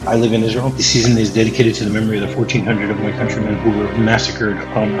I live in Israel. The season is dedicated to the memory of the 1,400 of my countrymen who were massacred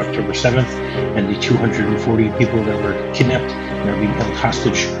on October 7th and the 240 people that were kidnapped and are being held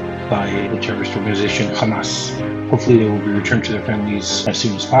hostage by the terrorist organization Hamas. Hopefully they will be returned to their families as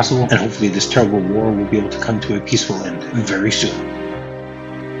soon as possible, and hopefully this terrible war will be able to come to a peaceful end very soon.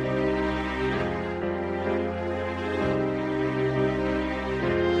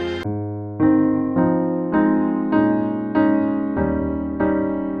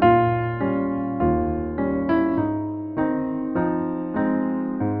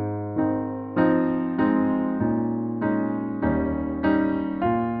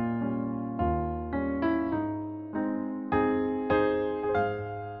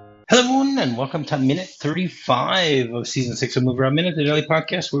 Hello, everyone, and welcome to minute 35 of season 6 of MovieRob Minute, the daily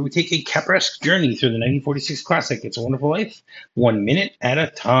podcast where we take a Capra-esque journey through the 1946 classic It's a Wonderful Life, 1 minute at a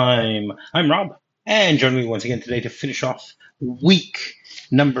time. I'm Rob, and joining me once again today to finish off week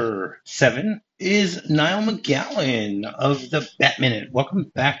number 7 is Niall McGowan of the Bat Minute. Welcome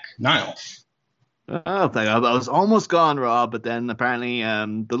back, Niall. Oh, I was almost gone, Rob, but then apparently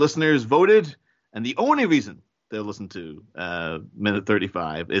the listeners voted, and the only reason they'll listen to minute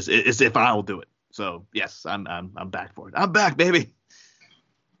 35 is if I'll do it. So yes, I'm back for it. I'm back, baby.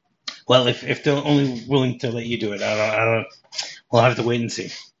 Well, if they're only willing to let you do it, I don't. We'll have to wait and see.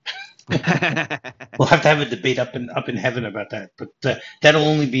 We'll have to have a debate up in heaven about that, but that'll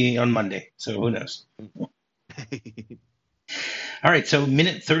only be on Monday. So who knows? All right. So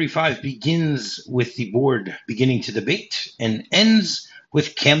minute 35 begins with the board beginning to debate and ends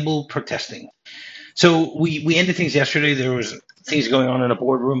with Campbell protesting. So we ended things yesterday. There was things going on in a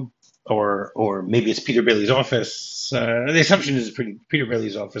boardroom, or maybe it's Peter Bailey's office. The assumption is Peter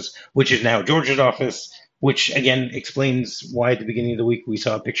Bailey's office, which is now George's office, which again explains why at the beginning of the week we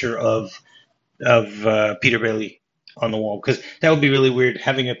saw a picture of Peter Bailey on the wall, because that would be really weird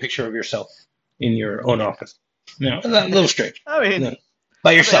having a picture of yourself in your own office. A little strange. I mean,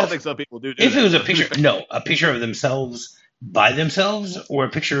 by yourself. I think some people do if that. It was a picture of themselves by themselves, or a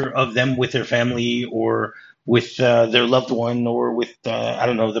picture of them with their family, or with their loved one, or with I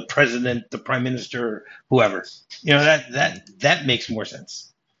don't know, the president, the prime minister, whoever. That makes more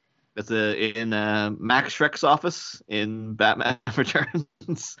sense. That's in Max Schreck's office in Batman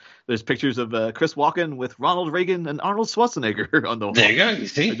Returns. There's pictures of Chris Walken with Ronald Reagan and Arnold Schwarzenegger on the wall. There you go. You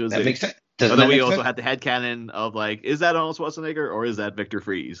see, that makes sense. But then we also had the headcanon of is that Arnold Schwarzenegger or is that Victor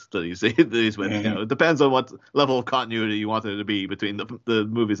Fries that you see these with? Mm-hmm. It depends on what level of continuity you wanted it to be between the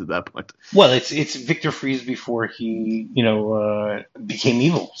movies at that point. Well, it's Victor Fries before he became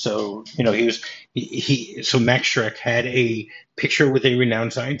evil. So so Max Schreck had a picture with a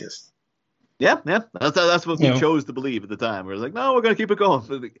renowned scientist. Yeah, that's what we chose to believe at the time. We were like, no, we're going to keep it going.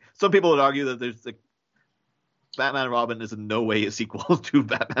 Some people would argue that there's Batman and Robin is in no way a sequel to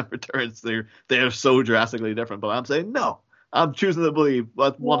Batman Returns. They're so drastically different. But I'm saying no. I'm choosing to believe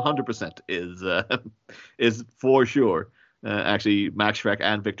that 100% is for sure. Actually, Max Schreck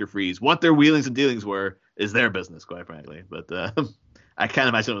and Victor Fries. What their wheelings and dealings were is their business, quite frankly. But I can't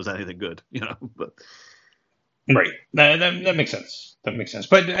imagine it was anything good, But right, that makes sense. That makes sense.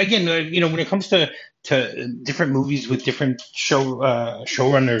 But again, when it comes to different movies with different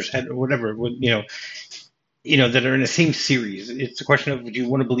showrunners and whatever, that are in the same series. It's a question of, do you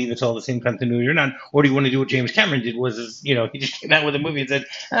want to believe it's all the same continuity or not? Or do you want to do what James Cameron did, he just came out with a movie and said,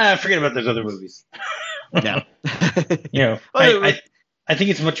 forget about those other movies. Yeah. I think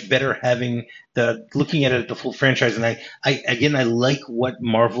it's much better having looking at it the full franchise. And I like what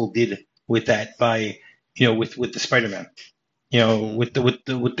Marvel did with that by, with the Spider-Man, with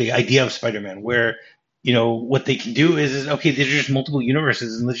the idea of Spider-Man, where, what they can do is okay, there's just multiple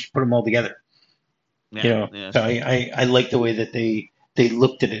universes and let's just put them all together. So I like the way that they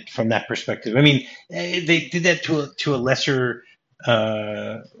looked at it from that perspective. I mean, they did that to a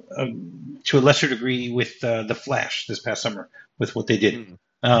lesser degree with the Flash this past summer with what they did.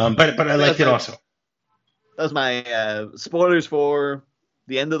 But I liked it also. That was my spoilers for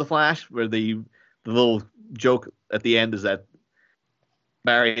the end of the Flash, where the little joke at the end is that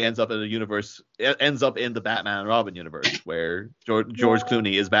Barry ends up in the Batman and Robin universe where George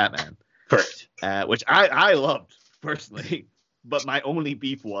Clooney is Batman. Correct. Which I loved personally, but my only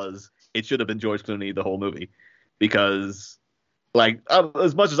beef was it should have been George Clooney the whole movie, because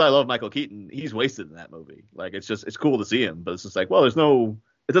as much as I love Michael Keaton, he's wasted in that movie. It's cool to see him, but it's just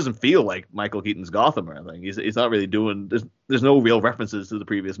it doesn't feel like Michael Keaton's Gotham or anything. He's not really doing. There's no real references to the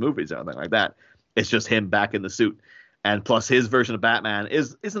previous movies or anything like that. It's just him back in the suit, and plus his version of Batman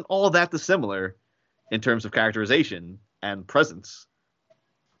isn't all that dissimilar in terms of characterization and presence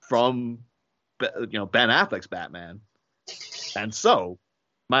from Ben Affleck's Batman. And so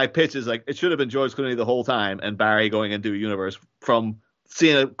my pitch is like it should have been George Clooney the whole time, and Barry going into a universe from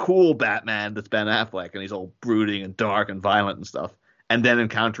seeing a cool Batman that's Ben Affleck, and he's all brooding and dark and violent and stuff, and then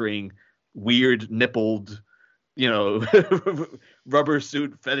encountering weird nippled, rubber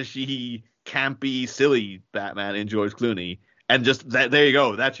suit fetishy, campy, silly Batman in George Clooney, and just that. There you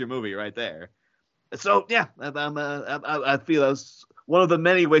go. That's your movie right there. So yeah, I feel that's one of the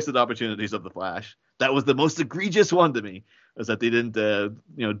many wasted opportunities of the Flash. That was the most egregious one to me, was that they didn't,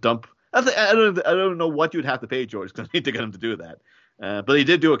 dump. I don't know what you'd have to pay George Clooney to get him to do that, but he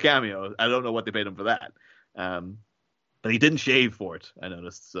did do a cameo. I don't know what they paid him for that, but he didn't shave for it. I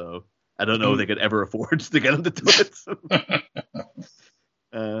noticed, so I don't know if they could ever afford to get him to do it.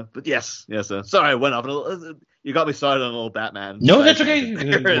 But yes. Sorry, I went off. You got me started on a little Batman. No, that's okay.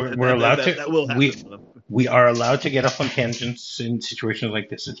 We're allowed to. That will happen. We are allowed to get off on tangents in situations like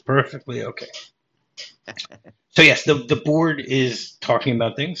this. It's perfectly okay. So yes, the board is talking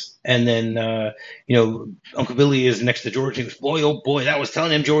about things, and then Uncle Billy is next to George. He goes, "Boy, oh boy, that was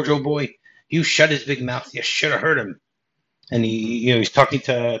telling him, George, oh boy, you shut his big mouth. You should have heard him." And he's talking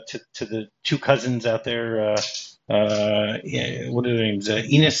to the two cousins out there. What are their names?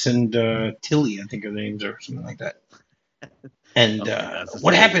 Enos and Tilly, I think are their names, or something like that. And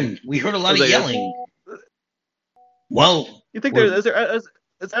what happened? We heard a lot of yelling. Well, you think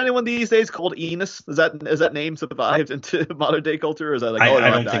is anyone these days called Enos? Is that name survived into modern day culture, or is that like I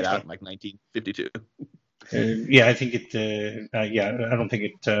don't think died so. out in like 1952? Yeah, I think it. I don't think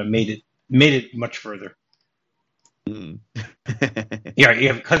it made it much further. Yeah, you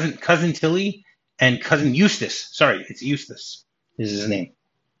have cousin Tilly and cousin Eustace. Sorry, it's Eustace is his name.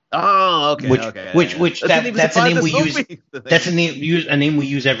 Oh, okay. Which that's a name we use. That's a name we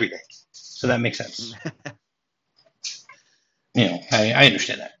use every day. So that makes sense. I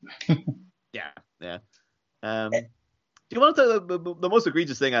understand that. Yeah. Do you want to tell the most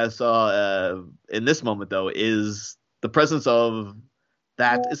egregious thing I saw in this moment, though, is the presence of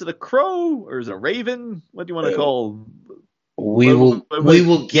that. Is it a crow or is it a raven? What do you want to call? We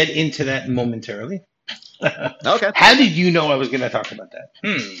will get into that momentarily. Okay. How did you know I was going to talk about that?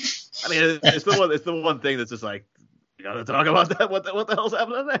 I mean, it's the one thing that's just like, you got to talk about that. What the hell's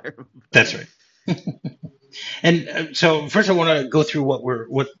happening there? That's right. And so first, I want to go through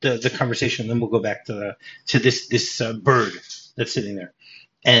what the conversation, then we'll go back to this bird that's sitting there,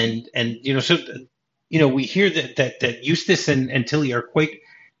 and we hear that Eustace and Tilly are quite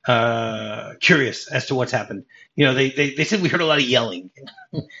curious as to what's happened. They said we heard a lot of yelling.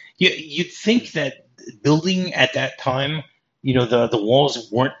 You'd think that building at that time, the walls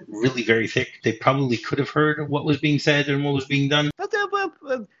weren't really very thick. They probably could have heard what was being said and what was being done.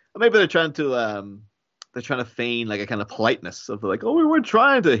 Maybe they're trying to feign like a kind of politeness of like, oh, we were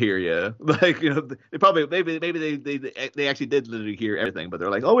trying to hear you. Like, they probably maybe they actually did literally hear everything, but they're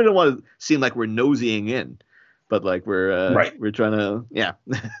like, oh, we don't want to seem like we're nosying in, but like we're trying to, yeah.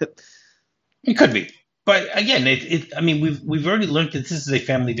 It could be, but again, I mean, we've already learned that this is a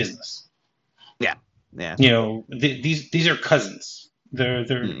family business. Yeah. These are cousins. They're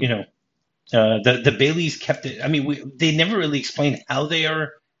the Baileys kept it. I mean, they never really explain how they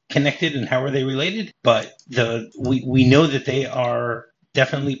are connected and how are they related, but we know that they are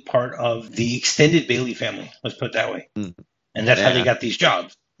definitely part of the extended Bailey family. Let's put it that way, and that's how they got these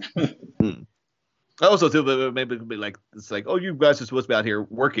jobs. Also, too, maybe like it's like, oh, you guys are supposed to be out here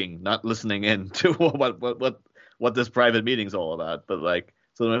working, not listening in to what this private meeting's all about. But like,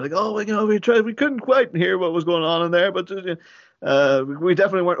 so they're like, oh, we couldn't quite hear what was going on in there, but we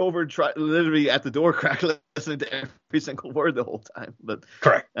definitely weren't literally at the door crack listening to every single word the whole time. But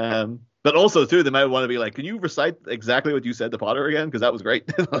correct. But also too, they might want to be like, can you recite exactly what you said to Potter again? Because that was great.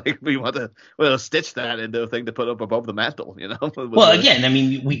 Like we want to stitch that into a thing to put up above the mantle. Well, again, I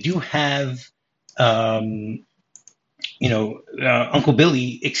mean, we do have. Uncle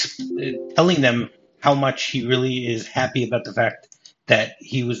Billy telling them how much he really is happy about the fact that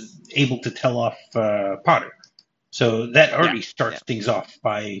he was able to tell off Potter. So that already starts things off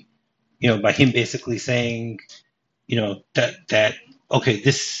by him basically saying, that okay,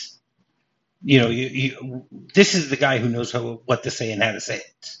 this, this is the guy who knows what to say and how to say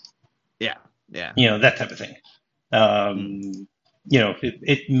it. Yeah. That type of thing.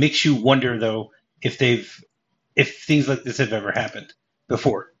 It makes you wonder though if things like this have ever happened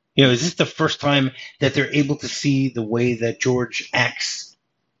before. Is this the first time that they're able to see the way that George acts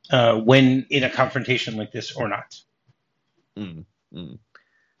when in a confrontation like this or not?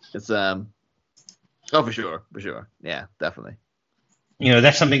 It's for sure, yeah, definitely.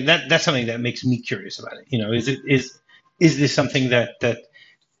 That's something that makes me curious about it. Is this something that that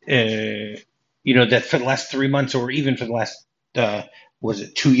for the last 3 months or even for the last was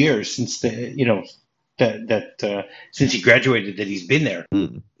it 2 years since since he graduated that he's been there.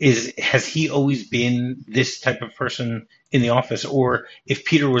 Has he always been this type of person in the office, or if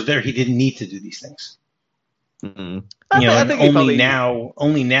Peter was there, he didn't need to do these things? I think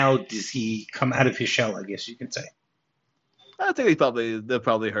only now does he come out of his shell, I guess you can say. I think they've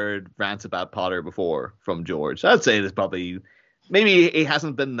probably heard rants about Potter before from George. I'd say there's probably maybe he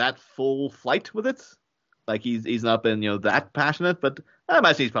hasn't been that full flight with it. Like he's not been that passionate, but I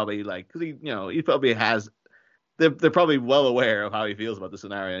imagine he's probably because he probably has. They're probably well aware of how he feels about the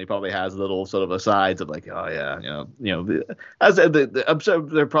scenario, and he probably has little sort of asides of like, oh yeah, as I'm sure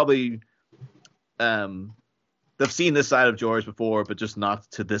they're probably they've seen this side of George before, but just not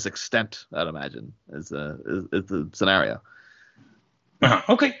to this extent. I'd imagine is the scenario.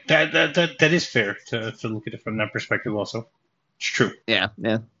 Okay, that is fair to look at it from that perspective. Also, it's true. Yeah.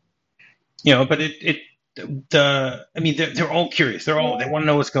 But they're all curious. They want to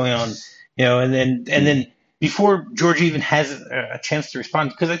know what's going on. And then before George even has a chance to respond,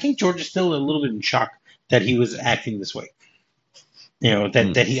 because I think George is still a little bit in shock that he was acting this way.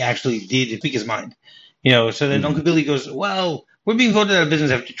 That he actually did speak his mind. So then Uncle Billy goes, well, we're being voted out of business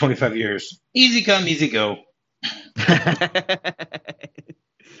after 25 years. Easy come, easy go.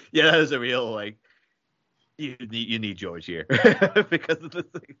 Yeah, that is a real you need George here because of this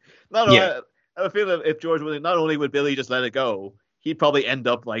thing. I have a feeling if George would not only would Billy just let it go, he'd probably end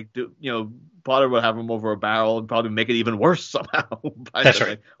up Potter would have him over a barrel and probably make it even worse somehow. That's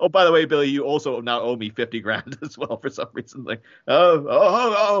right. Oh, by the way, Billy, you also now owe me $50,000 as well for some reason.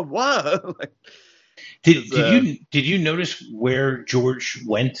 What? Did you notice where George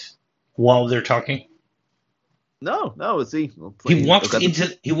went while they're talking? No. Let's see. He walks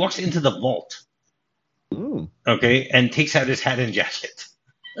into the vault. Ooh. Okay, and takes out his hat and jacket.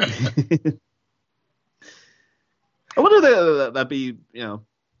 I wonder that'd be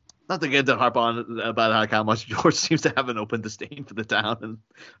not to get to harp on about how much George seems to have an open disdain for the town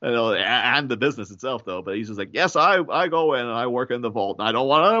and the business itself, though. But he's just like, yes, I go in and I work in the vault. And I don't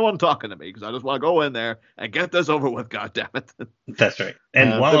want anyone talking to me because I just want to go in there and get this over with. God damn it! That's right.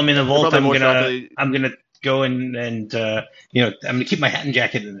 And while I'm in the vault, I'm gonna go in and I'm gonna keep my hat and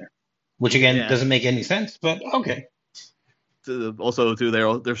jacket in there, which again doesn't make any sense, but okay. Also, too,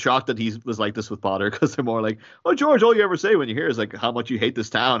 they're shocked that he was like this with Potter because they're more like, oh, George, all you ever say when you hear is like how much you hate this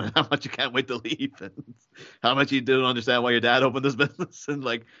town and how much you can't wait to leave and how much you don't understand why your dad opened this business and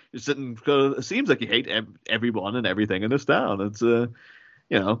you're sitting. It seems like you hate everyone and everything in this town. It's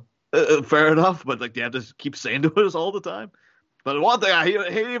fair enough, but you have to keep saying to us all the time. But one thing I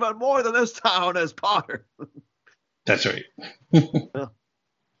hate even more than this town is Potter. That's right.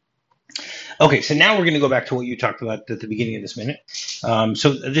 Okay, so now we're going to go back to what you talked about at the beginning of this minute.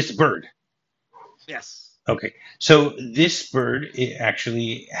 So this bird. Yes. Okay, so this bird, it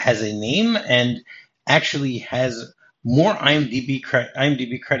actually has a name and actually has more IMDb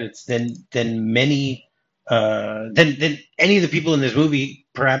credits than many than any of the people in this movie,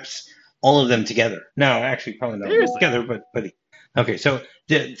 perhaps all of them together. No, actually, probably not all together, but okay. So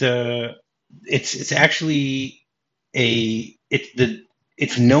it's actually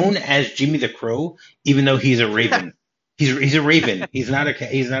it's known as Jimmy the Crow, even though he's a raven. he's a raven. He's not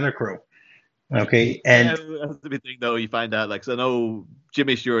a crow. Okay, and that's the big thing, though. You find out, so I know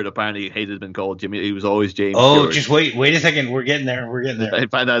Jimmy Stewart apparently hated being called Jimmy. He was always James. Oh, Stewart. Just wait a second. We're getting there. I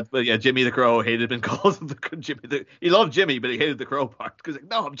find out, but Jimmy the Crow hated being called Jimmy. He loved Jimmy, but he hated the Crow part because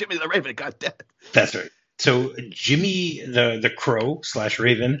no, I'm Jimmy the Raven. God damn it. That's right. So Jimmy the Crow /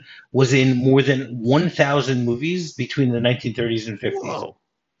 Raven was in more than 1,000 movies between the 1930s and 50s. Whoa.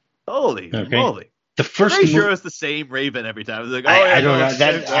 Holy moly. The first sure it's the same Raven every time. It's I don't know.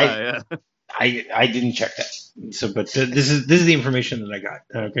 I didn't check that. So, but this is the information that I got.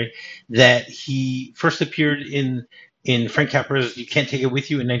 Okay, that he first appeared in Frank Capra's "You Can't Take It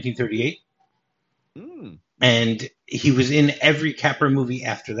With You" in 1938, and he was in every Capra movie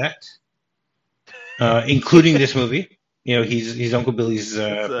after that, including this movie. He's Uncle Billy's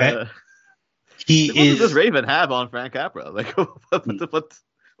pet. What does this Raven have on Frank Capra?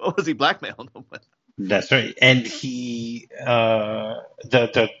 What was he blackmailing him with? That's right, and he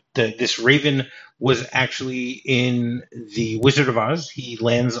this Raven was actually in the Wizard of Oz. He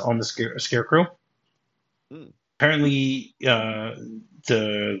lands on the scarecrow. Apparently,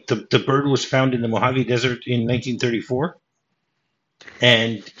 the bird was found in the Mojave Desert in 1934,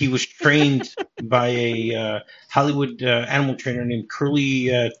 and he was trained by a Hollywood animal trainer named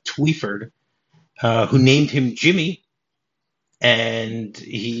Curly Tweeford, who named him Jimmy. And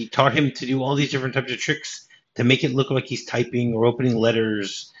he taught him to do all these different types of tricks to make it look like he's typing or opening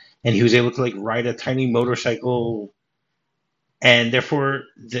letters. And he was able to ride a tiny motorcycle. and therefore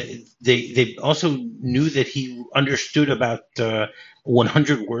they also knew that he understood about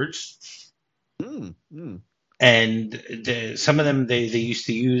 100 words, and some of them they used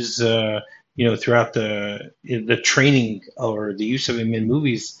to use throughout the training or the use of him in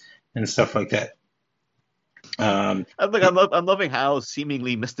movies and stuff like that. I'm loving how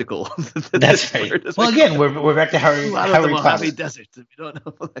seemingly mystical. That's right. Well, again, we're back to Harry the Mojave Desert. If you don't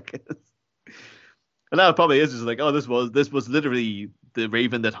know what that is. And now it probably is just like, oh, this was literally the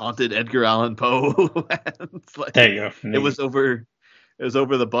raven that haunted Edgar Allan Poe. Like, there you go. It was over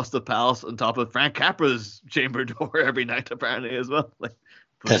the Busted Palace on top of Frank Capra's chamber door every night, apparently, as well. Like,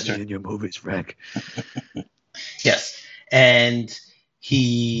 put me in your movies, Frank. Yes, and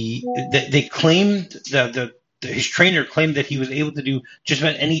they claimed his trainer claimed that he was able to do just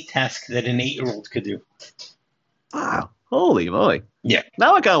about any task that an 8-year-old could do. Wow. Holy moly. Yeah.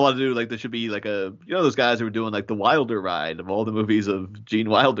 Now I kind of want to do, like, there should be, like, those guys who were doing, like, the Wilder ride of all the movies of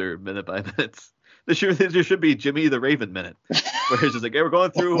Gene Wilder minute by minute. There should be Jimmy the Raven minute, where it's just like, hey, we're going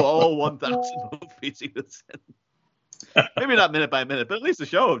through all 1,000 movies he was in. Maybe not minute by minute, but at least a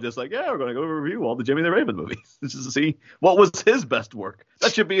show of just like, yeah, we're going to go review all the Jimmy the Raven movies just to see what was his best work.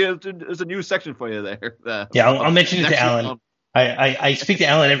 That should be a new section for you there. Yeah, I'll mention it to Alan. I speak to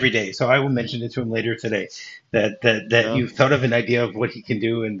Alan every day, so I will mention it to him later today. That you've thought of an idea of what he can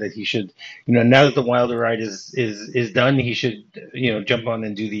do, and that he should, now that the Wilder ride is done, he should, jump on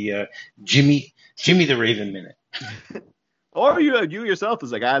and do the Jimmy the Raven minute. Or you yourself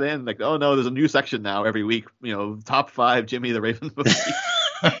is like add in like, oh no, there's a new section now every week. Top 5 Jimmy the Raven movies.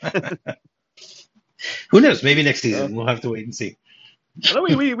 Who knows? Maybe next season we'll have to wait and see. I know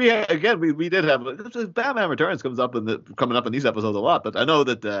we did have Batman Returns coming up in these episodes a lot, but I know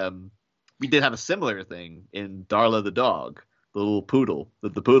that we did have a similar thing in Darla the dog, the little poodle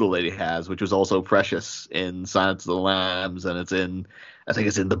that the poodle lady has, which was also precious in Silence of the Lambs, and I think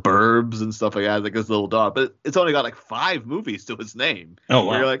it's in The Burbs and stuff like that. Like this little dog, but it's only got like 5 movies to its name. Oh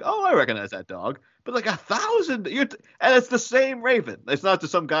wow! You're like, oh, I recognize that dog, but like 1,000, and it's the same Raven. It's not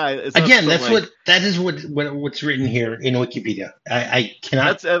just some guy. Again, that is what's written here in Wikipedia. I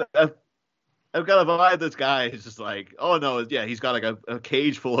cannot. I've got a vibe. This guy is just like, oh no, yeah, he's got like a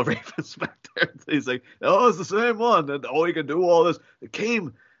cage full of ravens back there. He's like, oh, it's the same one, and oh, he can do all this. It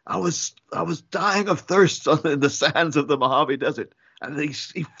came. I was dying of thirst in the sands of the Mojave Desert. And he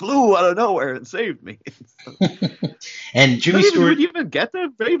flew out of nowhere and saved me. And Jimmy Stewart, would you even get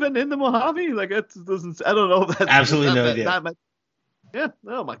the Raven in the Mojave? Like it doesn't. I don't know. Absolutely no idea. Yeah.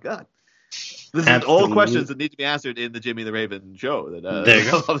 Oh my God. This is all questions that need to be answered in the Jimmy the Raven show. There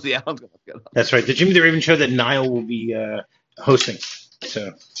you go. Obviously, Alan's gonna get on. That's right. The Jimmy the Raven show that Niall will be hosting.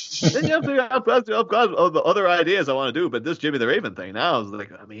 So. Then I've got other ideas I want to do, but this Jimmy the Raven thing now is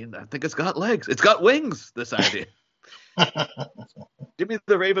like, I think it's got legs. It's got wings. This idea. Jimmy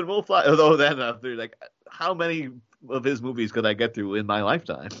the Raven will fly. Although then after like, how many of his movies could I get through in my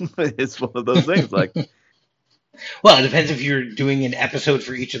lifetime? It's one of those things. Like, well, it depends if you're doing an episode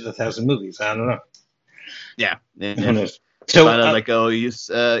for each of the 1,000 movies. I don't know. Yeah. Who knows? So he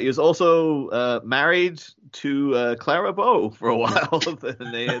was also married to Clara Bow for a while.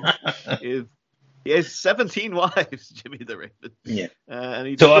 And he has 17 wives, Jimmy the Raven. Yeah. And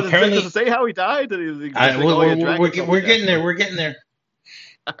he apparently doesn't say how he died. We're getting there. We're getting there.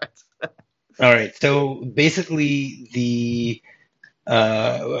 All right. So basically, the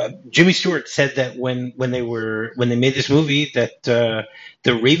Jimmy Stewart said that when they made this movie that the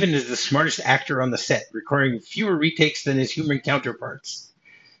Raven is the smartest actor on the set, requiring fewer retakes than his human counterparts.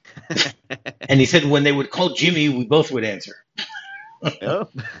 And he said when they would call Jimmy, we both would answer. Oh.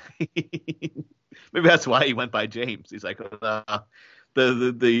 Maybe that's why he went by James. He's like, the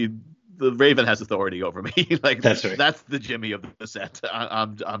Raven has authority over me. Like that's right. That's the Jimmy of the set.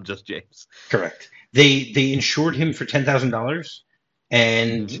 I'm just James. Correct. They insured him for $10,000,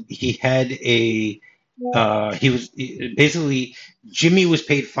 and he had he was basically Jimmy was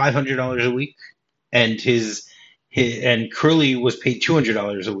paid $500 a week, and and Curly was paid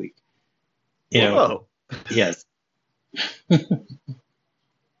 $200 a week. Whoa. Yes.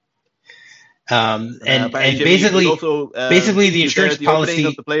 And basically, also, basically the insurance policy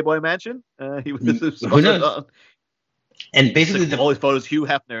of the Playboy Mansion. He was who knows? And basically, all his photos, Hugh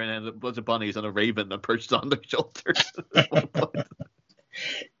Hefner and a bunch of bunnies and a raven that perched on their shoulders.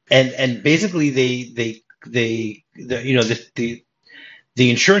 and basically, the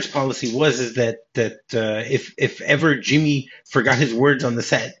insurance policy was that if ever Jimmy forgot his words on the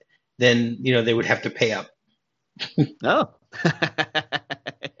set, then they would have to pay up. Oh.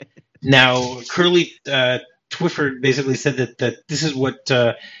 Now, Curly Twyford basically said that this is what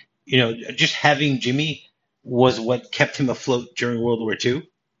just having Jimmy was what kept him afloat during World War II.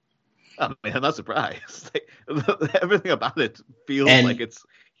 I mean, I'm not surprised. Everything about it feels like And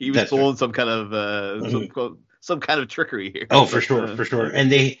he was that's right. pulling some kind of Mhm. some kind of trickery here. Oh, But for sure.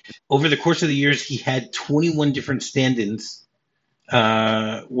 And they, over the course of the years, he had 21 different stand-ins,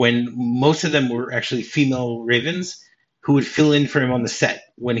 when most of them were actually female ravens who would fill in for him on the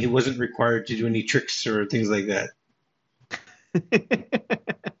set when he wasn't required to do any tricks or things like that.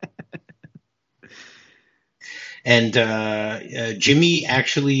 And Jimmy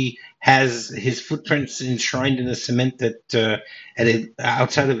actually has his footprints enshrined in the cement that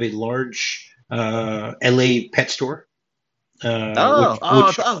outside of a large LA pet store. I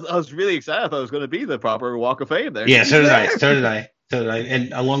Which thought I was really excited. I thought it was going to be the proper Walk of Fame there yeah, because he's so did I. there. So did I. So did I.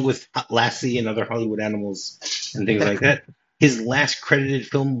 And along with Lassie and other Hollywood animals and things like that. His last credited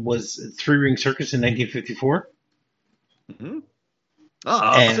film was Three Ring Circus in 1954. Mm-hmm. Oh, so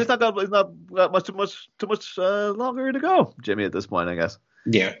And it's not too much longer to go, Jimmy. At this point, I guess.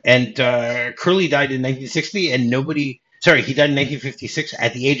 yeah, and Curly died in 1960, and nobody. Sorry, he died in 1956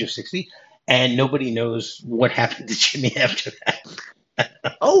 at the age of 60, and nobody knows what happened to Jimmy after that.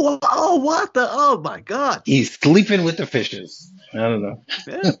 Oh my God! He's sleeping with the fishes. I don't know.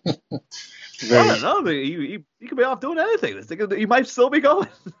 Yeah. Very. I don't know. But he could be off doing anything. He might still be going.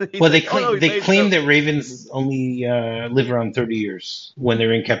 Well, Like, they claim that ravens only live around 30 years when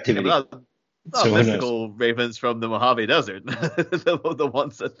they're in Yeah, captivity. but not So who knows? mystical ravens from the Mojave Desert, the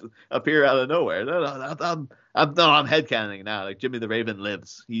ones that appear out of nowhere. No, I'm headcanoning now. Like Jimmy the Raven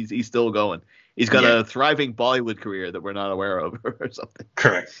lives. He's still going. He's got Yeah, a thriving Bollywood career that we're not aware of, or something.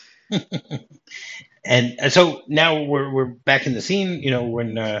 correct. And so now we're back in the scene. You know,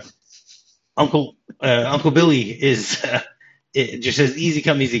 when Uncle Billy is it just says easy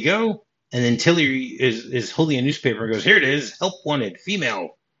come easy go, and then Tilly is holding a newspaper and goes, "Here it is, help wanted,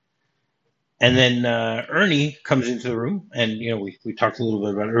 female." And then Ernie comes into the room, and you know we talked a little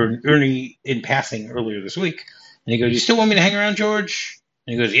bit about Ernie in passing earlier this week, and he goes, "You still want me to hang around, George?"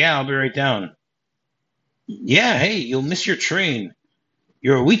 And he goes, "Yeah, I'll be right down." "Yeah, hey, you'll miss your train.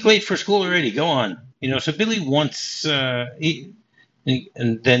 You're a week late for school already. Go on." You know, so Billy wants and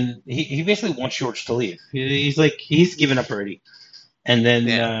then he basically wants George to leave. He's like he's given up already, and then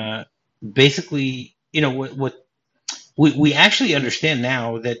Yeah. basically, you know what we actually understand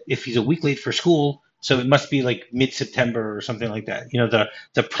now that if he's a week late for school, so it must be like mid-September or something like that. You know,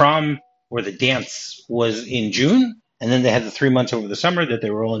 the prom or the dance was in June, and then they had the 3 months over the summer that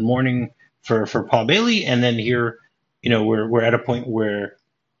they were all in mourning for Paul Bailey, and then here, you know, we're at a point where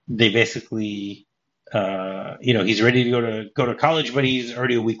they basically, you know, he's ready to go to college, but he's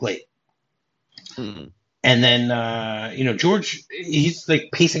already a week late. Mm-hmm. And then, you know, George, he's like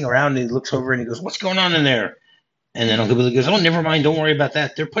pacing around, and he looks over and he goes, "What's going on in there?" And then Uncle Billy goes, "Oh, never mind. Don't worry about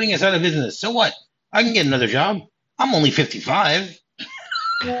that. They're putting us out of business. So what? I can get another job. I'm only 55."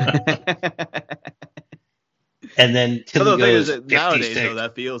 And then But Tilly the thing is goes, that nowadays, 56. though,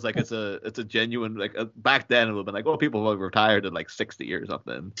 that feels like it's a genuine like back then it would have been like, oh, people have retired at like 60 or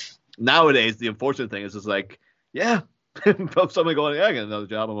something. Nowadays, the unfortunate thing is just like, yeah, somebody going, yeah, I get another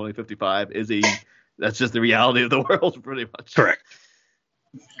job. I'm only 55. Is he? That's just the reality of the world, pretty much.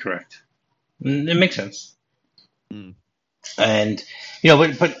 Correct. It makes sense. Mm. And, you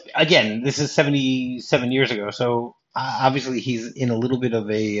know, but again, this is 77 years ago. So obviously he's in a little bit of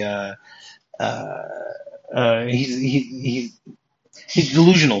a, he's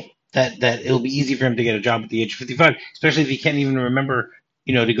delusional that it'll be easy for him to get a job at the age of 55, especially if he can't even remember,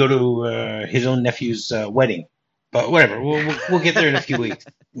 you know, to go to his own nephew's wedding. But whatever, we'll get there in a few weeks.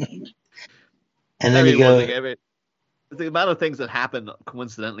 And then I mean, you go, the amount of things that happen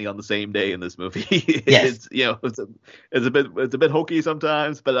coincidentally on the same day in this movie yes, it's a bit hokey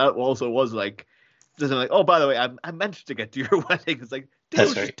sometimes, but that also was like just like, oh, by the way, I meant to get to your wedding. It's like, dude,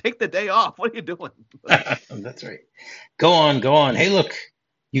 that's just right. take the day off. What are you doing? That's right. Go on. Hey, look,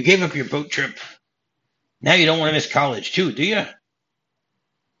 you gave up your boat trip. Now you don't want to miss college too, do you?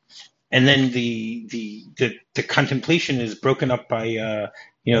 And then the contemplation is broken up by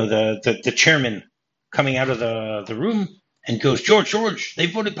you know the chairman coming out of the room and goes, George, they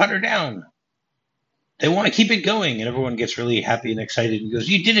voted Potter down. They want to keep it going, and everyone gets really happy and excited and goes,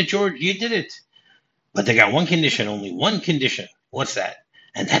 "You did it, George, you did it." But they got one condition, only one condition. What's that?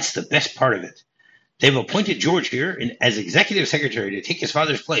 And that's the best part of it. They've appointed George here as executive secretary to take his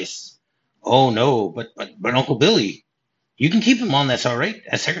father's place. Oh no, but Uncle Billy, you can keep him on. That's all right.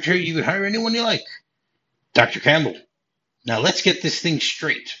 As secretary, you can hire anyone you like. Dr. Campbell. Now let's get this thing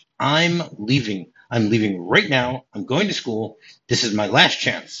straight. I'm leaving. I'm leaving right now. I'm going to school. This is my last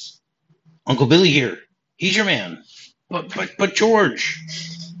chance. Uncle Billy here. He's your man. But George.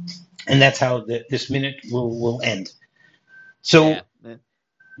 and that's how this minute will end. So Yeah.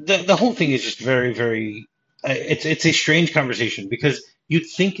 the whole thing is just very, very. It's a strange conversation because you'd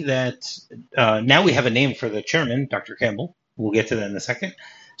think that now we have a name for the chairman, Dr. Campbell. We'll get to that in a second.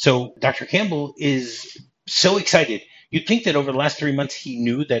 So Dr. Campbell is so excited. You'd think that over the last 3 months he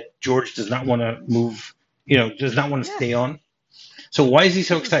knew that George does not want to move, does not want to stay on. So why is he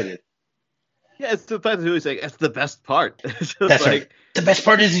so excited? Yeah, it's the fact that he's like, that's the best part. It's just That's like, right. The best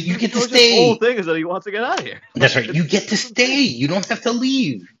part is you get to George's stay. whole thing is that he wants to get out of here. That's right. You get to stay. You don't have to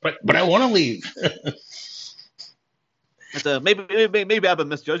leave. But I want to leave. Maybe I've been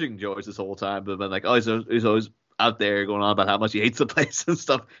misjudging George this whole time, but been like, oh, he's always out there going on about how much he hates the place and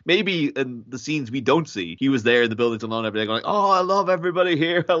stuff. Maybe in the scenes we don't see, he was there in the buildings alone every day going, oh, I love everybody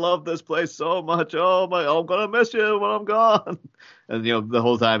here. I love this place so much. Oh, I'm going to miss you when I'm gone. And, the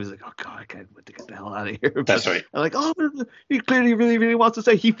whole time he's like, oh, God, I can't wait to get the hell out of here. That's right. I'm like, oh, but he clearly really, really wants to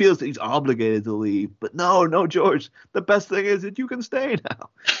stay. He feels that he's obligated to leave. But no, George, the best thing is that you can stay now.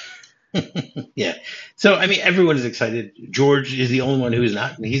 Yeah. So, I mean, everyone is excited. George is the only one who is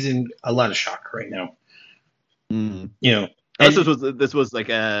not. And he's in a lot of shock right now. This was like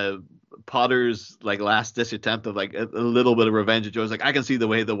Potter's like last ditch attempt of like a little bit of revenge. Joe's like, I can see the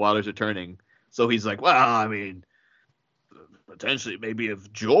way the waters are turning. So he's like, well, I mean, potentially maybe if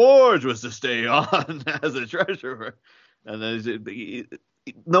George was to stay on as a treasurer, and then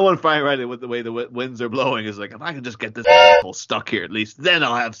no one finding right with the way the winds are blowing is like, if I can just get this stuck here at least, then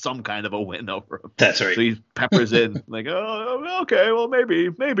I'll have some kind of a win over him. That's right. So he peppers in like, oh, okay, well maybe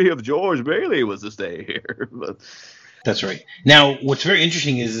if George Bailey was to stay here. But that's right. Now, what's very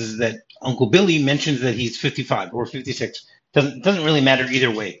interesting is that Uncle Billy mentions that he's 55 or 56. Doesn't really matter either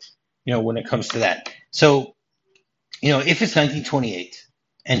way, when it comes to that. So, if it's 1928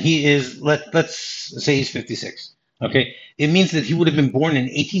 and he is, let's say he's 56. Okay, it means that he would have been born in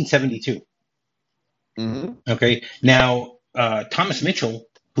 1872. Mm-hmm. Okay, now Thomas Mitchell,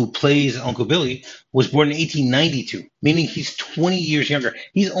 who plays Uncle Billy, was born in 1892, meaning he's 20 years younger.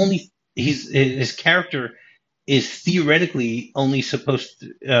 His character is theoretically only supposed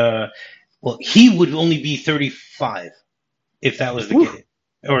to. He would only be 35 if that was the case,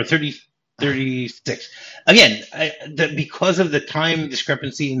 or 36. Again, because of the time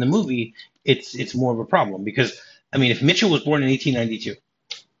discrepancy in the movie, it's more of a problem because. I mean, if Mitchell was born in 1892,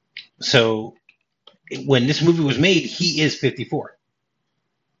 so when this movie was made, he is 54.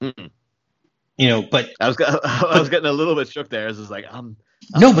 Mm-mm. But I was getting a little bit shook there. It's like I'm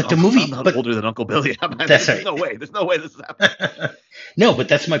older than Uncle Billy. That's right. There's no way this is happening. No, but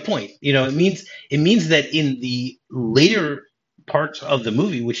that's my point. It means that in the later parts of the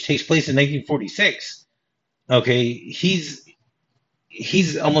movie, which takes place in 1946, okay, he's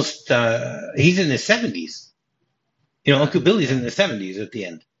almost he's in his 70s. Uncle Billy's in the 70s at the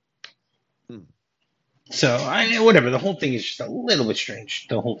end. So, whatever. The whole thing is just a little bit strange.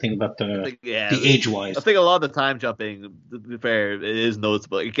 The whole thing about the age-wise. I think a lot of the time jumping, to be fair, it is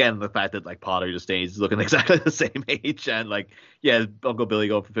noticeable. Again, the fact that, like, Potter just stays looking exactly the same age. And, like, Uncle Billy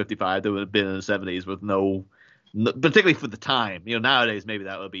going from 55 to have been in the 70s with no particularly for the time. Nowadays, maybe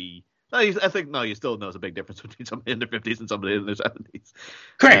that would be... you still know there's a big difference between somebody in their 50s and somebody in their 70s.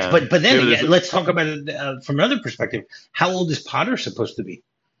 Correct, but then again, let's talk about it from another perspective. How old is Potter supposed to be?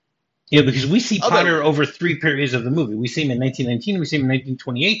 Because we see Potter over 3 periods of the movie. We see him in 1919, we see him in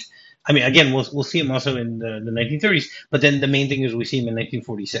 1928. I mean, again, we'll see him also in the 1930s, but then the main thing is we see him in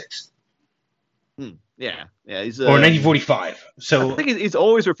 1946. Yeah, he's or 1945. So I think he's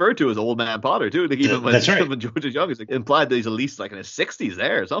always referred to as Old Man Potter too. Like even that's right. When George is young, it's like implied that he's at least like in his 60s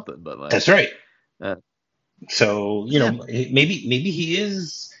there or something. But like, that's right. So maybe he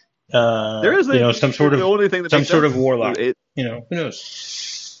is. There is some sort of warlock. Who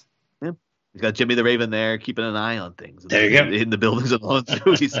knows? Yeah, he's got Jimmy the Raven there keeping an eye on things. There you go. In the buildings alone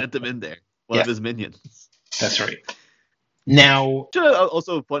too. He sent him in there. One of his minions. That's right. Now, should I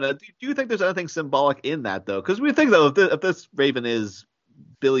also point out, do you think there's anything symbolic in that, though? Because we think, though, if this Raven is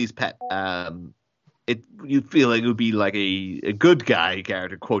Billy's pet, you feel like it would be like a good guy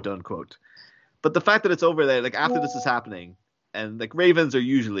character, quote unquote. But the fact that it's over there, like after this is happening, and like Ravens are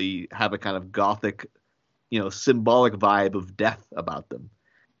usually have a kind of gothic, symbolic vibe of death about them.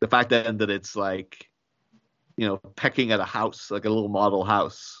 The fact that it's like, pecking at a house, like a little model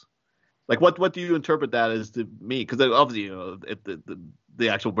house. Like, what do you interpret that as to me? Because obviously, if the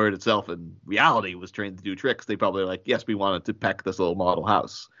actual bird itself in reality was trained to do tricks, they probably like, yes, we wanted to peck this little model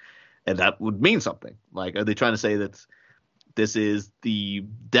house. And that would mean something. Like, are they trying to say that this is the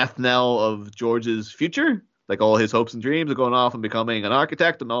death knell of George's future? Like, all his hopes and dreams are going off and becoming an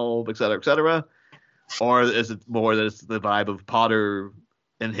architect and all, et cetera, et cetera? Or is it more that it's the vibe of Potter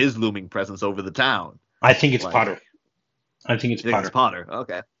and his looming presence over the town. I think it's Like, Potter. I think it's you think Potter. it's Potter.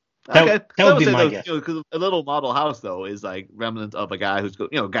 Okay. That I would would be say my though, guess. because a little model house though is like remnant of a guy who's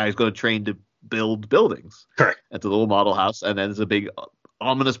going to train to build buildings. Correct. It's a little model house, and then there's a big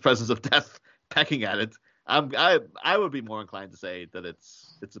ominous presence of death pecking at it. I would be more inclined to say that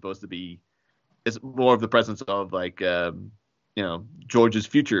it's supposed to be, it's more of the presence of like George's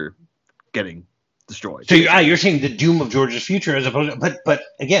future getting destroyed. So you're saying the doom of George's future, as opposed to, but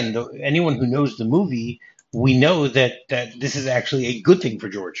again, anyone who knows the movie, we know that this is actually a good thing for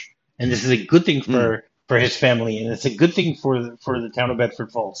George, and this is a good thing for his family, and it's a good thing for the town of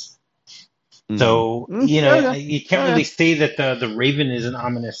Bedford Falls. So you can't really say that the Raven is an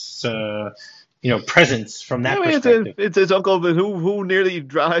ominous presence from that perspective. It's his uncle who nearly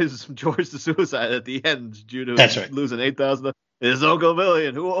drives George to suicide at the end due to losing 8,000. His Uncle Billy,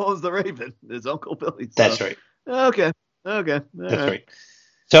 and who owns the Raven? His Uncle Billy. So. That's right. Okay. That's right.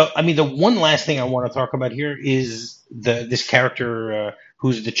 So, I mean, the one last thing I want to talk about here is this character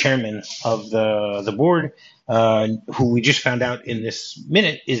who's the chairman of the board, who we just found out in this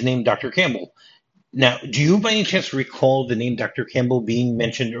minute is named Dr. Campbell. Now, do you by any chance recall the name Dr. Campbell being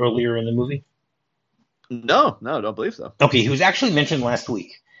mentioned earlier in the movie? No, don't believe so. Okay, he was actually mentioned last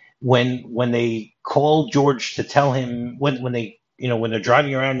week when they called George to tell him when they're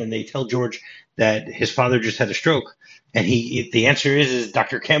driving around and they tell George that his father just had a stroke, and the answer is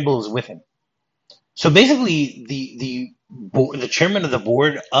Dr. Campbell is with him. So basically, the chairman of the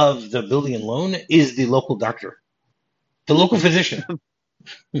board of the building and loan is the local doctor, the local physician.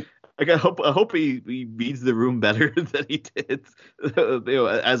 I hope he reads the room better than he did.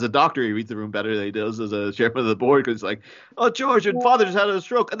 As a doctor, he reads the room better than he does as a chairman of the board, because it's like, oh, George, your father just had a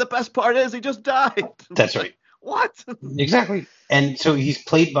stroke, and the best part is he just died. That's right. What? Exactly. And so he's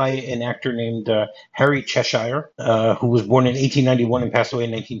played by an actor named Harry Cheshire, who was born in 1891 and passed away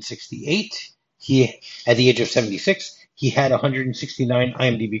in 1968. He, at the age of 76, he had 169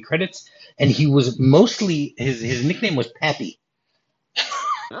 IMDb credits, and he was mostly his nickname was Pappy.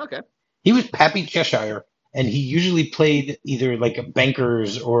 Okay. He was Pappy Cheshire, and he usually played either like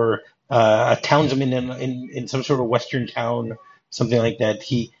bankers or a townsman in some sort of western town, something like that.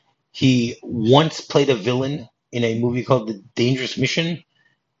 He once played a villain in a movie called The Dangerous Mission,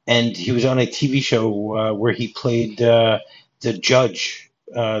 and he was on a TV show where he played the judge.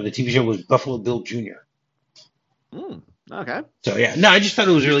 The TV show was Buffalo Bill Jr. Okay. So yeah, no, I just thought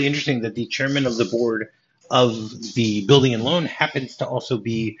it was really interesting that the chairman of the board of the building and loan happens to also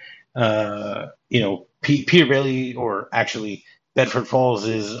be, Peter Bailey, or actually Bedford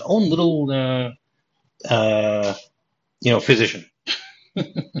Falls' own little, physician.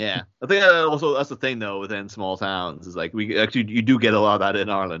 Yeah, I think also that's the thing though within small towns is like you do get a lot of that in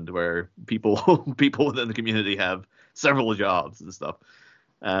Ireland where people within the community have several jobs and stuff.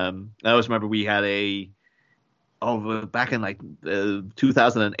 I always remember we had back in like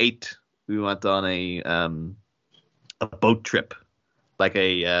 2008. We went on a boat trip, like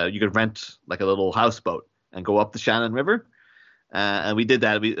you could rent like a little houseboat and go up the Shannon River, and we did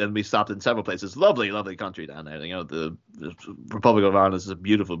that. We stopped in several places. Lovely, lovely country down there. The Republic of Ireland is a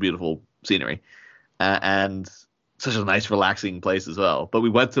beautiful, beautiful scenery, and such a nice, relaxing place as well. But we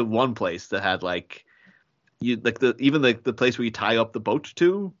went to one place that had the place where you tie up the boat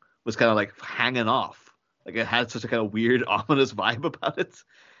to was kind of like hanging off. Like it had such a kind of weird, ominous vibe about it.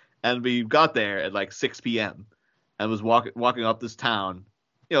 And we got there at like 6 p.m. and was walking up this town,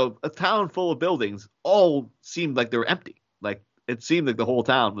 a town full of buildings, all seemed like they were empty. Like it seemed like the whole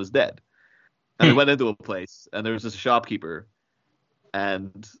town was dead. And we went into a place and there was this shopkeeper,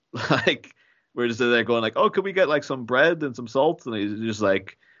 and like we're just there going like, oh, could we get like some bread and some salt? And he's just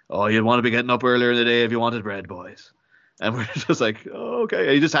like, oh, you'd want to be getting up earlier in the day if you wanted bread, boys. And we're just like, oh, okay.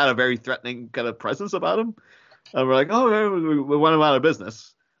 And he just had a very threatening kind of presence about him. And we're like, oh, we went him out of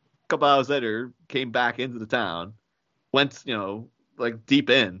business. Couple hours later, came back into the town, went, like deep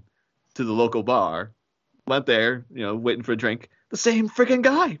in to the local bar, went there, waiting for a drink. The same freaking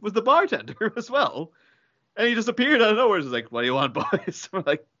guy was the bartender as well. And he just appeared out of nowhere. He's like, what do you want, boys? We're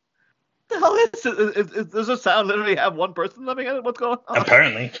like, the hell is it? Does this sound literally have one person living in it? What's going on?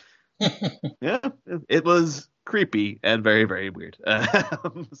 Apparently. Yeah, it was creepy and very, very weird.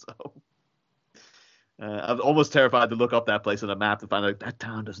 I'm almost terrified to look up that place on a map to find out that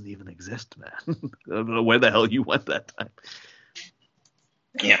town doesn't even exist, man. I don't know where the hell you went that time.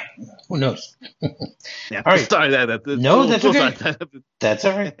 Yeah, who knows? Yeah, all right. Sorry, that's okay. That's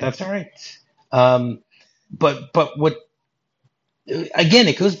all right. That's all right. But what? Again,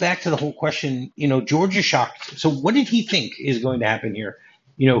 it goes back to the whole question. George is shocked. So, what did he think is going to happen here?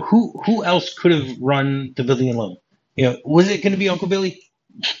 Who else could have run the building and loan? Was it going to be Uncle Billy?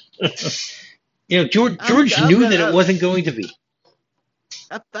 George knew that it wasn't going to be.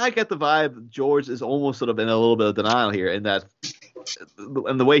 I get the vibe George is almost sort of in a little bit of denial here, in that,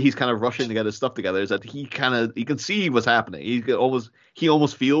 and the way he's kind of rushing to get his stuff together is that he can see what's happening. He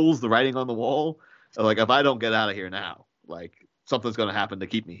almost feels the writing on the wall. Like, if I don't get out of here now, like, something's going to happen to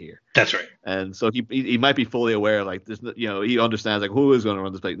keep me here. That's right. And so he might be fully aware, like, this, he understands, like, who is going to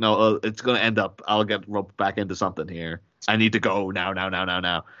run this place? No, it's going to end up, I'll get roped back into something here. I need to go now.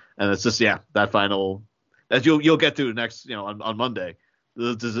 And it's just, that final, as you'll get to next, on Monday.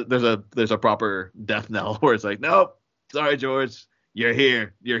 There's a proper death knell where it's like, nope, sorry, George, you're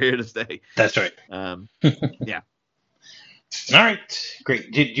here to stay. That's right. Yeah. All right,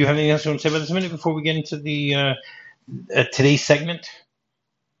 great. Did you have anything else you want to say about this minute before we get into the today's segment?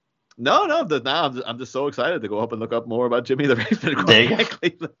 No. Now I'm just so excited to go up and look up more about Jimmy the Raven. There you go.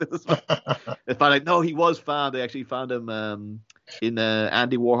 They find out, no, he was found. They actually found him in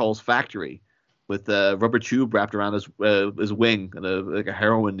Andy Warhol's factory, with a rubber tube wrapped around his wing and a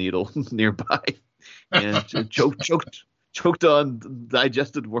heroin needle nearby, and choked on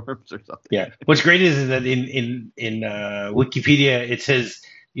digested worms or something. Yeah. What's great is that in Wikipedia it says,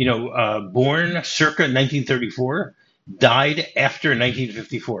 born circa 1934, died after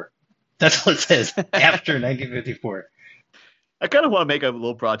 1954. That's what it says, after 1954. I kind of want to make a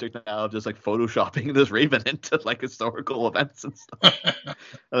little project now of just like photoshopping this Raven into like historical events and stuff.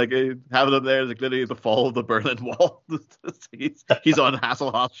 Like having him there, like literally the fall of the Berlin Wall. he's on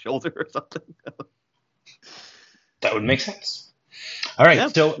Hasselhoff's shoulder or something. That would make sense. All right.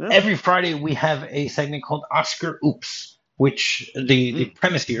 Every Friday we have a segment called Oscar Oops, which the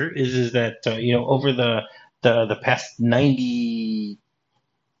premise here is that over the past 90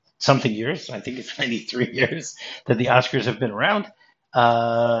 something years, I think it's 93 years that the Oscars have been around.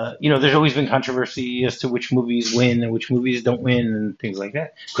 There's always been controversy as to which movies win and which movies don't win and things like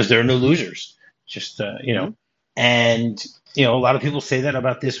that, because there are no losers. Just and a lot of people say that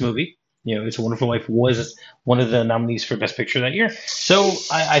about this movie. It's a Wonderful Life was one of the nominees for Best Picture that year. So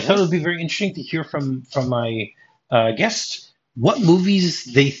I thought it would be very interesting to hear from my guests what movies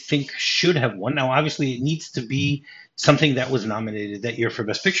they think should have won. Now, obviously, it needs to be something that was nominated that year for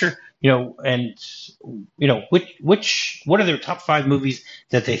Best Picture, and what are their top 5 movies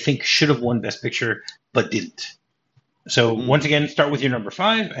that they think should have won Best Picture but didn't. So once again, start with your number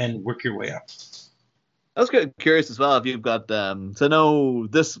 5 and work your way up. I was curious as well if you've got so no,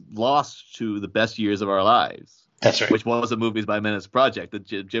 this lost to The Best Years of Our Lives. That's right. Which was a Movies by Minutes project that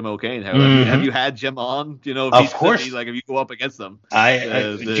Jim O'Kane had. Have you had Jim on? Of course. Like if you go up against them.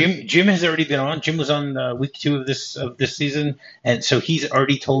 Jim has already been on. Jim was on week 2 of this season, and so he's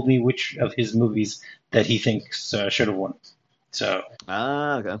already told me which of his movies that he thinks should have won. So. Okay.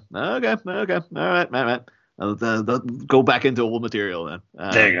 All right. I'll go back into old material then.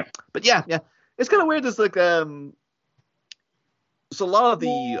 There you go. But yeah, it's kind of weird. It's like so a lot of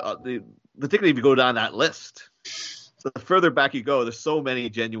the particularly if you go down that list. The further back you go, there's so many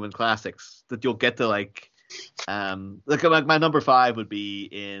genuine classics that you'll get to like my number 5 would be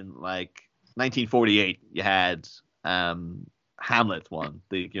in like 1948. You had Hamlet one,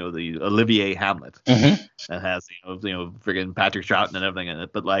 the Olivier Hamlet that has friggin' Patrick Troughton and everything in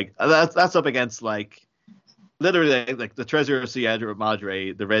it. But like that's up against like literally like The Treasure of Sierra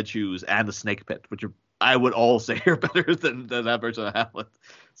Madre, The Red Shoes, and The Snake Pit, which I would all say are better than that version of Hamlet.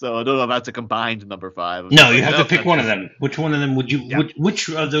 So I don't know if that's a combined number 5. No, you have to pick one of them. Which one of them would you? Yeah. Which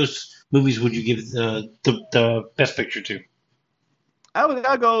of those movies would you give the Best Picture to?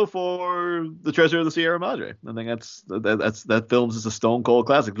 I'll go for The Treasure of the Sierra Madre. I think that film's is a stone cold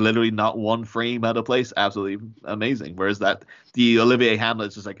classic. Literally not one frame out of place. Absolutely amazing. Whereas the Olivier Hamlet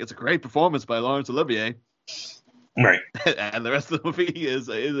is just like, it's a great performance by Laurence Olivier. Right. And the rest of the movie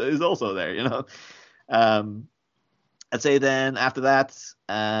is also there. I'd say then after that,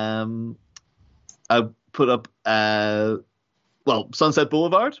 I put up Sunset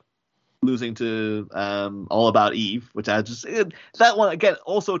Boulevard, losing to All About Eve, which that one again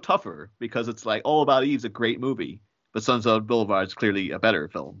also tougher because it's like All About Eve's a great movie, but Sunset Boulevard is clearly a better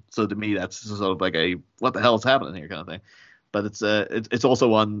film. So to me, that's sort of like a what the hell is happening here kind of thing. But it's also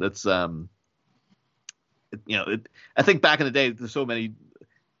one that's I think back in the day there's so many.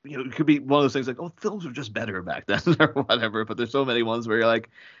 It could be one of those things like, oh, films were just better back then or whatever. But there's so many ones where you're like,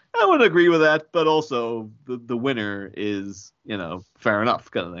 I would agree with that, but also the winner is, fair enough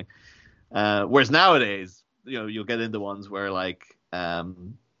kind of thing. Whereas nowadays, you'll get into ones where like, let's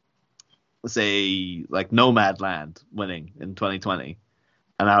say like Nomadland winning in 2020.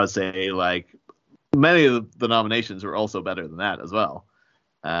 And I would say like many of the nominations were also better than that as well.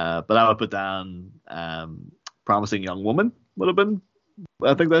 But I would put down Promising Young Woman would have been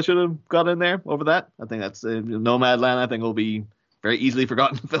I think that should have got in there over that. I think that's Nomadland. I think will be very easily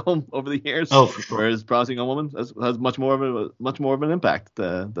forgotten film over the years. Oh, for sure. Whereas Promising Young Woman has much more of an impact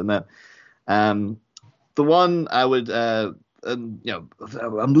than that. The one I would, I'm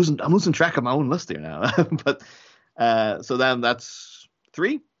losing track of my own list here now. But so then that's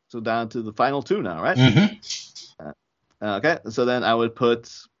 3. So down to the final 2 now, right? Mm-hmm. Okay. So then I would put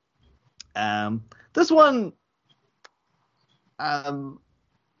this one.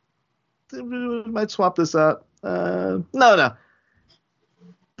 Might swap this out. No.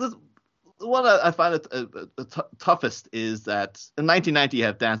 The one I find the toughest is that in 1990 you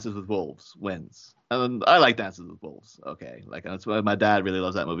have Dances with Wolves wins. And I like Dances with Wolves. Okay. Like, that's why my dad really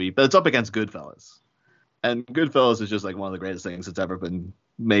loves that movie. But it's up against Goodfellas. And Goodfellas is just like one of the greatest things that's ever been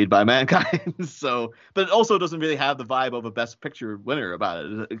made by mankind. So, but it also doesn't really have the vibe of a Best Picture winner about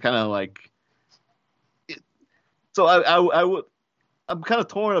it. It kind of like... So I'm kind of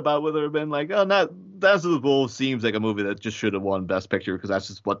torn about whether it been like, Dances with Wolves seems like a movie that just should have won Best Picture because that's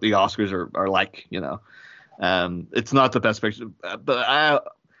just what the Oscars are like, you know. It's not the Best Picture, but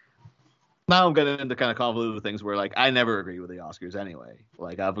now I'm getting into kind of convoluted things where like I never agree with the Oscars anyway.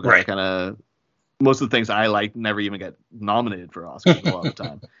 Like I've got Right. kind of most of the things I like never even get nominated for Oscars a lot of the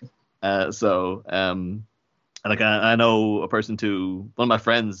time. Like I know a person one of my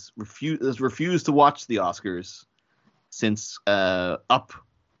friends has refused to watch the Oscars since Up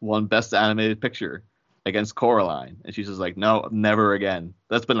won Best Animated Picture against Coraline, and she's just like, no, never again.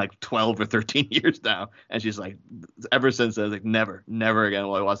 That's been like 12 or 13 years now, and she's like, ever since then, like, never again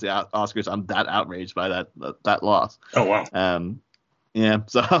will I watch the Oscars. I'm that outraged by that loss. Oh wow. Yeah.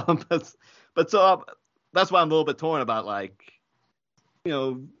 So that's why I'm a little bit torn about, like, you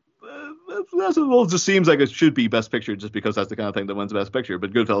know. Well, it just seems like it should be Best Picture just because that's the kind of thing that wins Best Picture.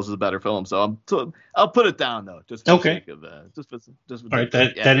 But Goodfellas is a better film, so I'll put it down though, just for the sake of just. All right,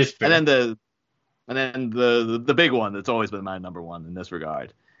 that is fair. And then the big one that's always been my number one in this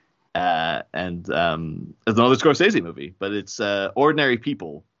regard, and it's another Scorsese movie, but it's Ordinary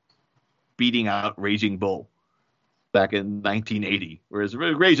People beating out Raging Bull back in 1980. Whereas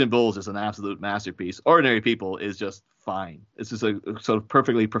Raging Bull is just an absolute masterpiece. Ordinary People is just fine. It's just a sort of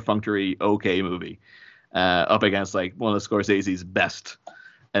perfectly perfunctory, okay movie up against like one of Scorsese's best,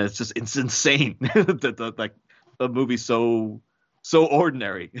 and it's insane that like a movie so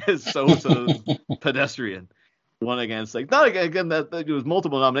ordinary, so pedestrian, one against like not again that it was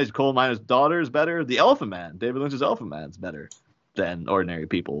multiple nominations. Coal Miner's Daughter is better. The Elephant Man, David Lynch's Elephant Man, is better than Ordinary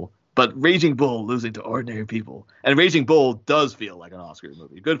People. But Raging Bull losing to Ordinary People, and Raging Bull does feel like an Oscar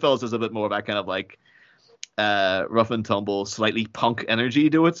movie. Goodfellas is a bit more of that kind of like rough and tumble, slightly punk energy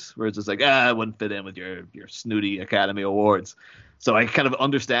to it, where it's just like, it wouldn't fit in with your snooty Academy Awards. So I kind of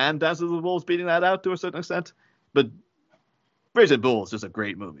understand Dances with Wolves beating that out to a certain extent, but Raging Bull is just a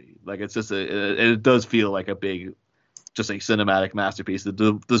great movie. Like it's just it does feel like a big, just a cinematic masterpiece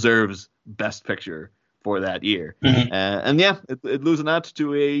that deserves Best Picture for that year. Mm-hmm. And yeah, it losing out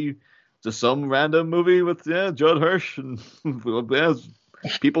to some random movie with Judd Hirsch and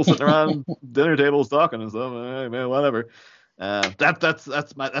people sitting around dinner tables talking and stuff. Man, whatever. That's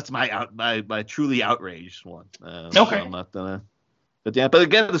my truly outraged one. Okay. I'm not gonna. But yeah, but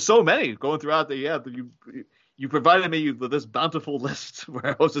again, there's so many going throughout the You provided me with this bountiful list where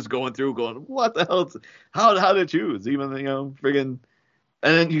I was just going through, going, what the hell? How to choose? Even friggin',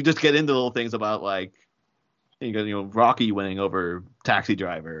 and then you just get into little things about like, Rocky winning over Taxi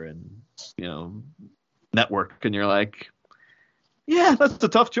Driver and Network, and you're like, yeah, that's a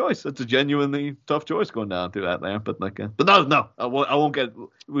tough choice. That's a genuinely tough choice going down through that there. But no, I won't get.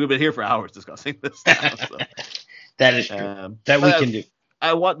 We've been here for hours discussing this now, so. That is true. That we can do.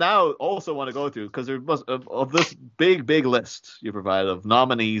 I want to go through, because there was of this big list you provide of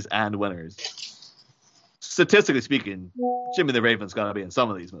nominees and winners. Statistically speaking, Jimmy the Raven's got to be in some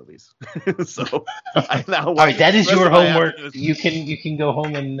of these movies. So I now all right, that is your homework. You can go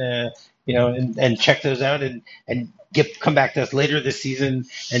home and and check those out and come back to us later this season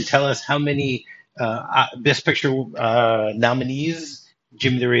and tell us how many Best Picture nominees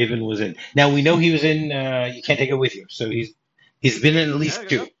Jimmy the Raven was in. Now we know he was in You Can't Take It With You, so he's been in at least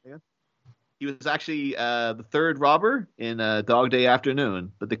 2. Yeah. He was actually the third robber in Dog Day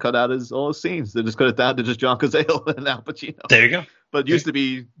Afternoon, but they cut out all his scenes. They just cut it down to just John Cazale and Al Pacino. There you go. But it used to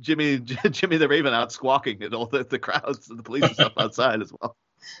be Jimmy the Raven out squawking at all the crowds and the police and stuff outside as well.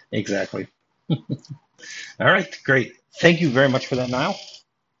 Exactly. All right, great. Thank you very much for that, Niall.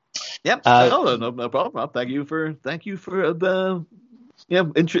 Yep. No problem, Rob. Thank you for the. Yeah,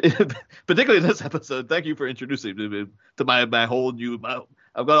 particularly this episode. Thank you for introducing me to my whole new.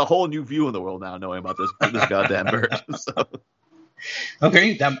 I've got a whole new view in the world now, knowing about this goddamn bird. So.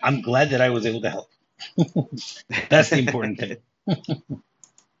 Okay, I'm glad that I was able to help. That's the important thing.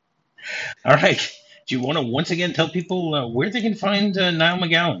 All right. Do you want to once again tell people where they can find Niall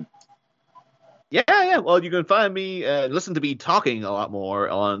McGowan? Yeah. Well, you can find me, listen to me talking a lot more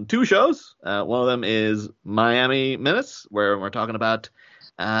on two shows. One of them is Miami Minutes, where we're talking about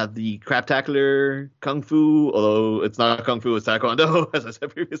the craptacular kung fu, although it's not kung fu, it's taekwondo, as I said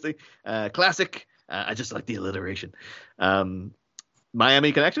previously. Classic. I just like the alliteration.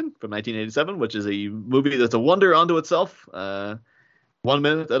 Miami Connection from 1987, which is a movie that's a wonder unto itself. 1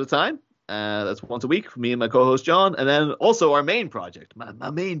 minute at a time. That's once a week for me and my co-host John, and then also our main project,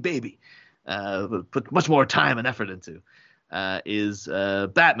 my main baby, put much more time and effort into, is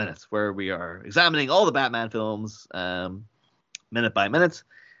Bat Minutes, where we are examining all the Batman films minute by minute.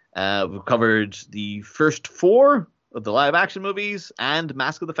 We've covered the first 4 of the live action movies and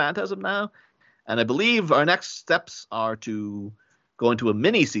Mask of the Phantasm now, and I believe our next steps are to go into a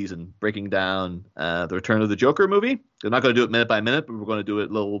mini season breaking down the Return of the Joker movie. We're not going to do it minute by minute, but we're going to do it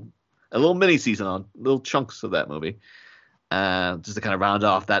a little mini season on little chunks of that movie, just to kind of round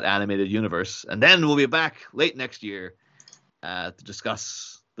off that animated universe. And then we'll be back late next year to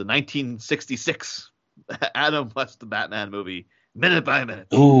discuss the 1966 Adam West the Batman movie minute by minute.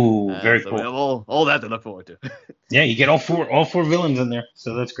 Ooh, very so cool. We have all that to look forward to. Yeah, you get all four villains in there,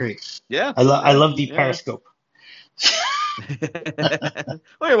 so that's great. Yeah, I love the Periscope.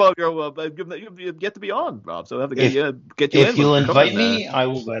 Well, you get to be on, Rob. So I have to get you in. If you'll invite me, I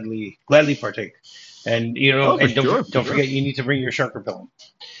will gladly partake. And don't forget, you need to bring your shark repellent.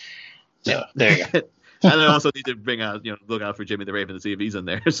 So there you go. And I also need to look out for Jimmy the Raven to see if he's in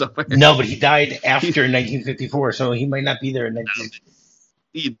there somewhere. No, but he died after 1954, so he might not be there in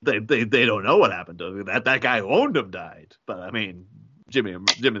 1954. They don't know what happened to him. That guy who owned him died. But I mean, Jimmy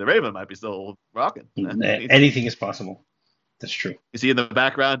the Raven might be still rocking. Anything is possible. That's true. You see in the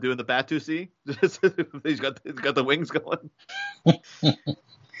background doing the Batusi? He's got the wings going.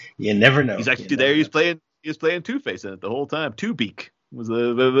 You never know. He's actually there. He was playing Two-Face in it the whole time. Two-Beak was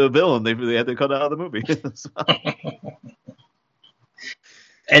the villain they had to cut out of the movie.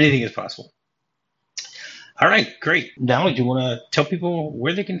 Anything is possible. All right, great. Now, do you want to tell people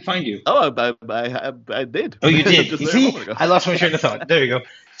where they can find you? Oh, I did. Oh, you did. You see, I lost my train of thought. There you go.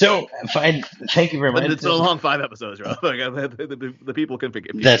 So, fine. Thank you very much. It's a long 5 episodes, Rob. The people can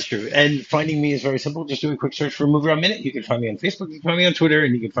forgive me. That's true. And finding me is very simple. Just do a quick search for MovieRob Minute. You can find me on Facebook. You can find me on Twitter.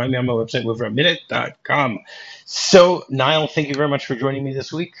 And you can find me on my website, MovieRobMinute.com. So, Niall, thank you very much for joining me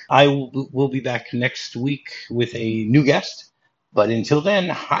this week. I will be back next week with a new guest. But until then,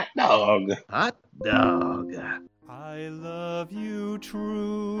 hot dog. Hot dog. I love you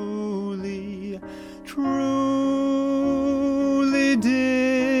truly, truly,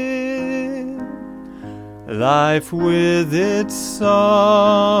 dear. Life with its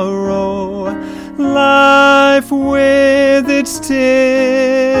sorrow, life with its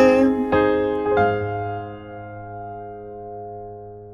tears.